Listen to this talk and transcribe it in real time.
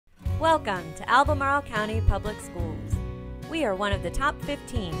Welcome to Albemarle County Public Schools. We are one of the top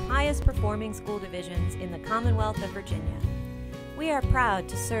 15 highest performing school divisions in the Commonwealth of Virginia. We are proud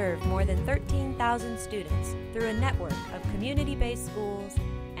to serve more than 13,000 students through a network of community-based schools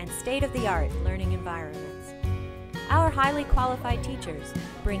and state-of-the-art learning environments. Our highly qualified teachers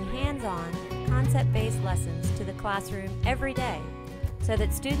bring hands-on, concept-based lessons to the classroom every day so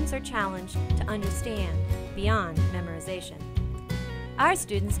that students are challenged to understand beyond memorization. Our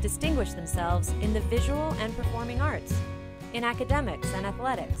students distinguish themselves in the visual and performing arts, in academics and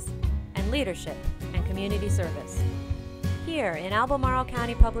athletics, and leadership and community service. Here in Albemarle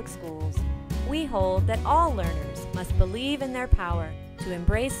County Public Schools, we hold that all learners must believe in their power to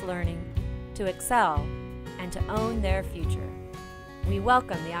embrace learning, to excel, and to own their future. We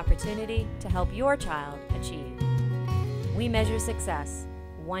welcome the opportunity to help your child achieve. We measure success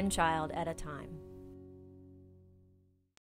one child at a time.